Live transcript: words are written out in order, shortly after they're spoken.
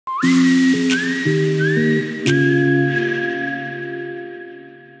Hey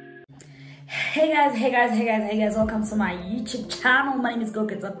guys, welcome to my YouTube channel. My name is Go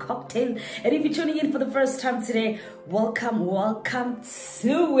Get a Cocktail, and if you're tuning in for the first time today, welcome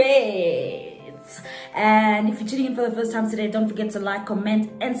to it. And if you're tuning in for the first time today, don't forget to like,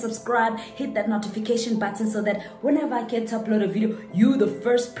 comment, and subscribe. Hit that notification button so that whenever I get to upload a video, you're the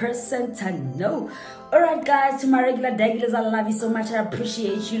first person to know. Alright guys, to my regular regulars, I love you so much. I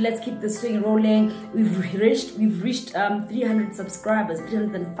appreciate you. Let's keep this swing rolling. We've reached 300 subscribers,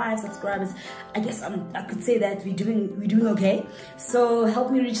 305 subscribers. I guess I could say that we're doing okay. So help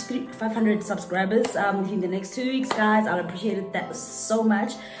me reach 500 subscribers within the next 2 weeks, guys. I'll appreciate it that so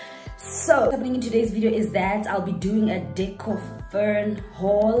much. So what's happening in today's video is that I'll be doing a Decofurn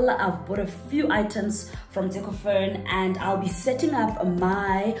haul. I've bought a few items from Decofurn and I'll be setting up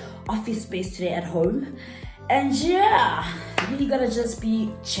my office space today at home. And yeah, you're gonna just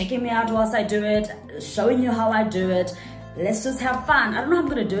be checking me out whilst I do it, showing you how I do it. Let's just have fun. I don't know how I'm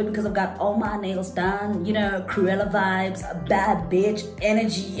gonna do it because I've got all my nails done, you know, Cruella vibes, bad bitch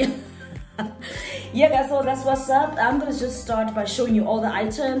energy. Yeah guys, so that's what's up. I'm gonna just start by showing you all the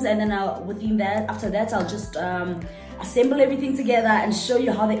items, and then after that I'll just assemble everything together and show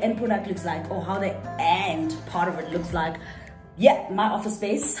you how the end product looks like, or how the end part of it looks like. Yeah, my office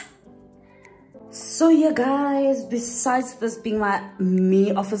space. So yeah guys, besides this being my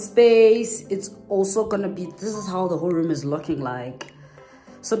mini office space, it's also gonna be, this is how the whole room is looking like.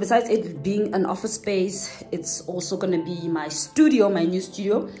 So besides it being an office space, it's also gonna be my studio, my new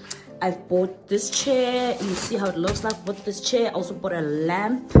studio. I've bought this chair. You see how it looks like. Bought this chair. I also bought a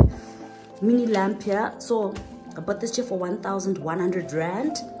lamp, mini lamp here. So I bought this chair for 1,100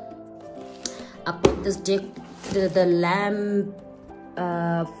 rand. I bought this deck, the lamp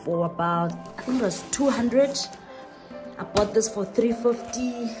for about, I think it was 200. I bought this for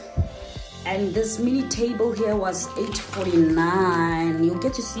 350. And this mini table here was 849. You'll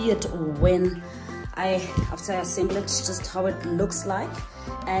get to see it when after I assemble it, just how it looks like.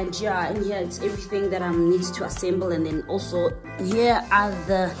 And yeah, in here it's everything that I need to assemble. And then also here are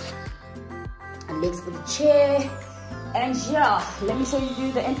the legs for the chair. And yeah, let me show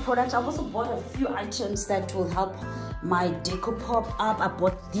you the end product. I've also bought a few items that will help my deco pop up. I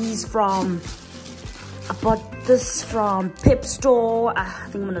bought this from Pep Store. I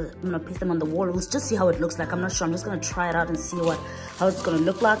think I'm gonna place them on the wall. We'll just see how it looks like. I'm not sure. I'm just gonna try it out and see how it's gonna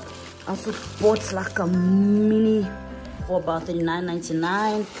look like. I also bought like a mini for about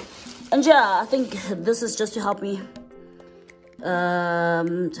 $39.99. And yeah, I think this is just to help me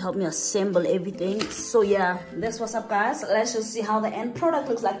assemble everything. So yeah, that's what's up guys. Let's just see how the end product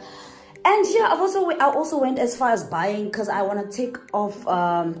looks like. And yeah, I also went as far as buying, because I want to take off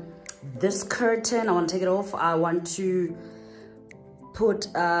this curtain. I want to take it off. I want to put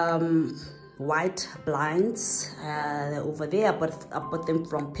white blinds over there. I bought them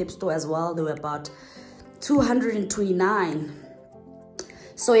from Pep Store as well. They were about 229.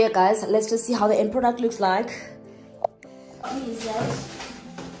 So yeah guys, let's just see how the end product looks like. I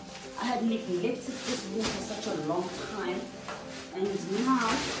had neglected this room for such a long time, and now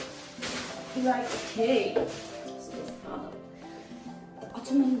I feel like, okay, so that's how the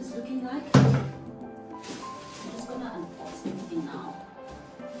ottoman is looking like. I'm just gonna unbox everything now.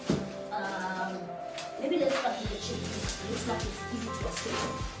 Maybe let's start with the chicken. It looks like it's easy to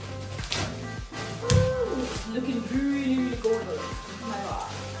assemble. Ooh, it's looking really, really good. Oh my god.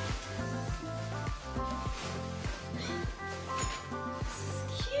 This is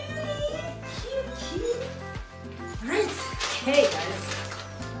cute. Alright, okay guys.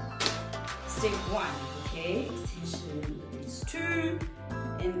 Step 1, okay. Extension is 2.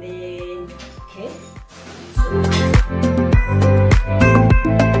 And then, okay.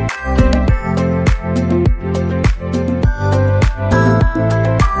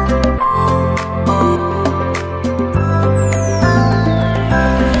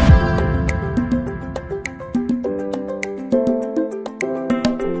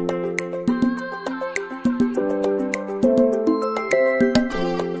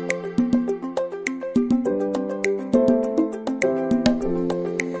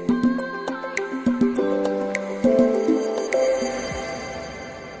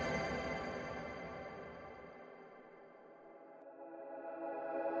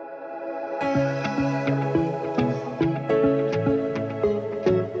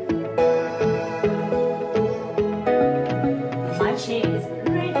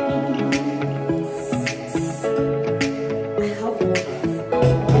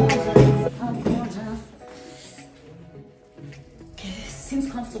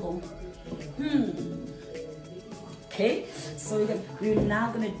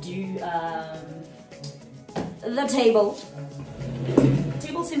 do the table. The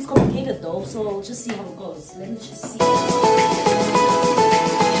table seems complicated though, so we'll just see how it goes. Let me just see.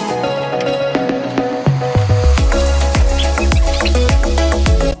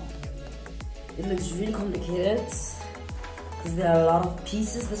 It looks really complicated because there are a lot of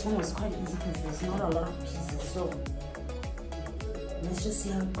pieces. This one was quite easy because there's not a lot of pieces, so let's just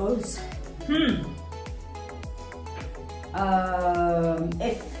see how it goes.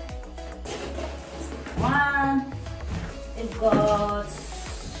 If one, it got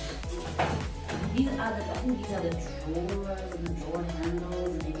these are the, I think these are the drawers and the drawer handles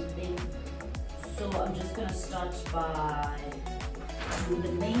and everything. So I'm just gonna start by doing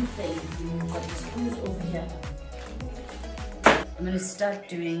the main thing. We've got the screws over here. I'm gonna start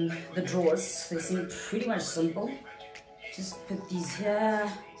doing the drawers. They seem pretty much simple. Just put these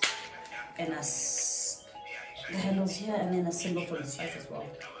here and the handles here, and then a symbol for the sides as well.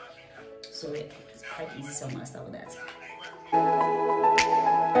 So yeah, it's quite easy, so I'm gonna start with that.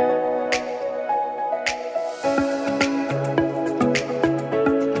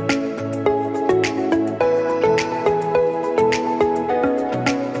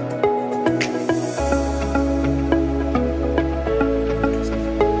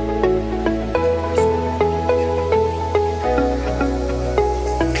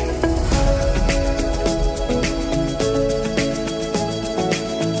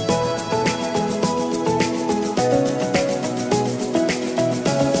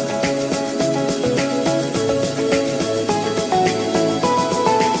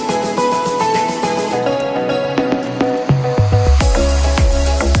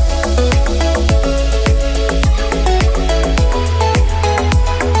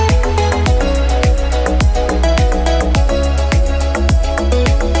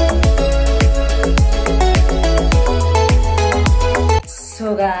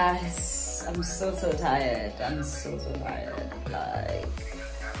 So guys, I'm so tired. I'm so tired. Like,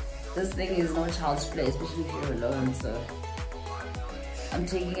 this thing is no child's play, especially if you're alone. So I'm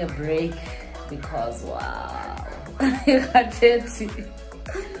taking a break because wow, I did see.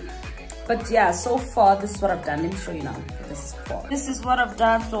 But yeah, so far this is what I've done. Let me show you now. This is what I've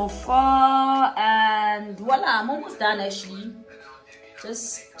done so far, and voila, I'm almost done actually.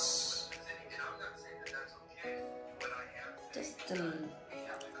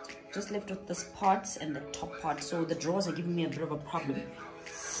 Just left with this part and the top part. So the drawers are giving me a bit of a problem.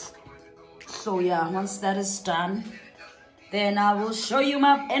 So yeah, once that is done, then I will show you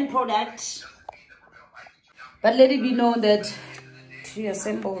my end product. But let it be known that to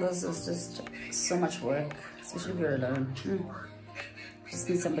assemble this is just so much work, especially if you're alone. Just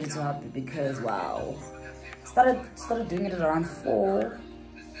need somebody to help you because wow. Started doing it at around 4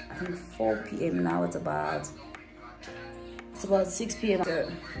 p.m. now. It's about 6 p.m.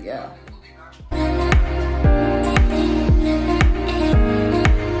 So, yeah.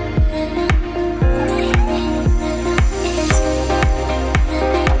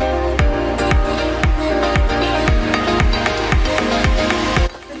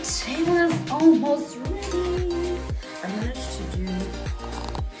 The table is almost ready. I managed to do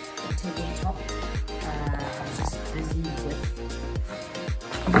the tabletop. I was just busy with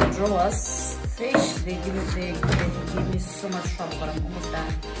the drawers. They give me so much trouble, but I'm almost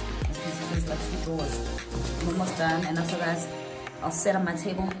done. As you can see, there's like 2 drawers. I'm almost done, and after that, I'll set up my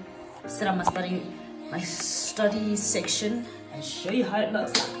table, set up my study section, and show you how it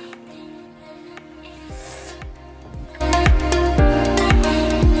looks like.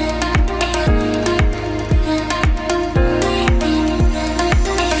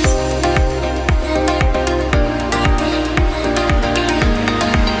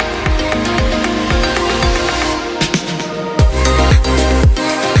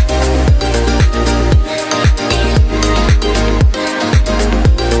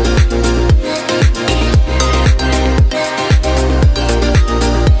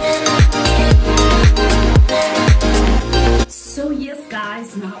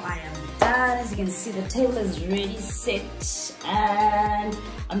 The table is ready set, and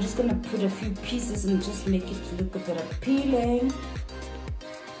I'm just gonna put a few pieces and just make it look a bit appealing.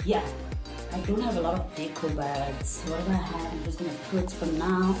 Yeah, I don't have a lot of deco, but whatever I have, I'm just gonna put for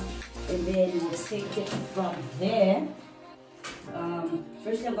now, and then we'll take it from there.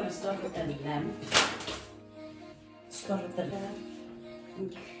 Firstly, I'm gonna start with the lamp. Start with the lamp.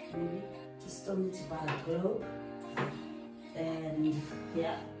 Okay, just still need to buy a globe, and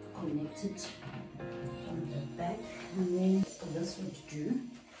yeah, connect it from the back, and then this would do.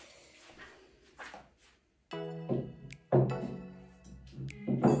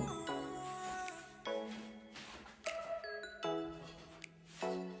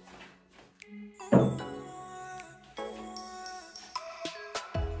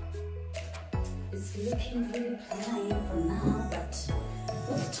 looking really plain for now, but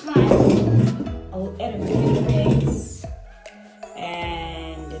with time I'll add a few things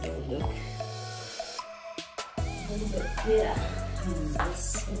and it'll look a little bit better.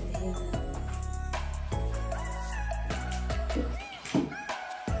 This over here.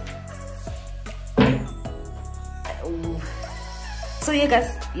 So yeah guys,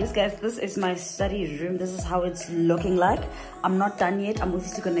 yes guys, this is my study room. This is how it's looking like. I'm not done yet. I'm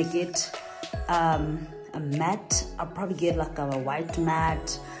obviously gonna get a mat. I'll probably get like a white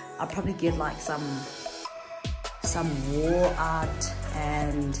mat. I'll probably get like some wall art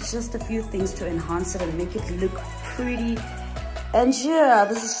and just a few things to enhance it and make it look pretty. And yeah,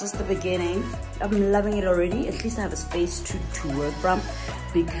 this is just the beginning. I'm loving it already. At least I have a space to work from,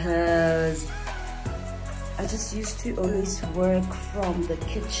 because I just used to always work from the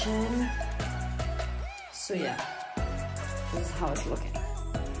kitchen. So yeah, this is how it's looking.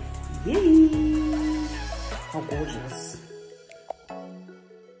 Yay! How gorgeous.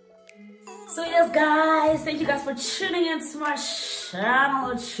 So yes guys, thank you guys for tuning into my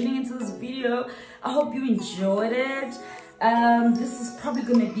channel or tuning into this video. I hope you enjoyed it. This is probably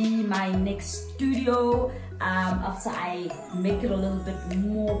gonna be my next studio after I make it a little bit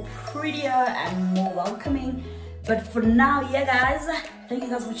more prettier and more welcoming. But for now, yeah guys, thank you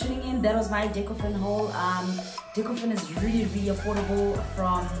guys for tuning in. That was my Decofurn haul. Decofurn is really affordable,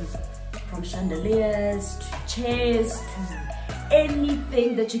 from chandeliers to chairs to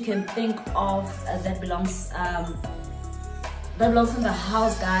anything that you can think of that belongs in the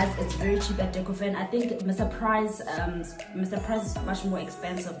house, guys. It's very cheap at Decofurn. I think Mr. Price is much more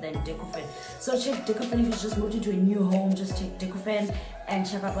expensive than Decofurn. So check Decofurn if you just moved into a new home. Just check Decofurn and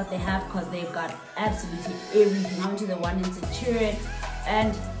check out what they have, because they've got absolutely everything. I went to the one in Centurion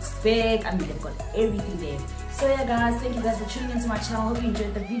and it's big. I mean, they've got everything there. So yeah guys, thank you guys for tuning into my channel. Hope you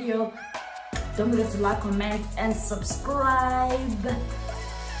enjoyed the video. Don't forget to like, comment and subscribe.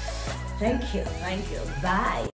 Thank you. Bye.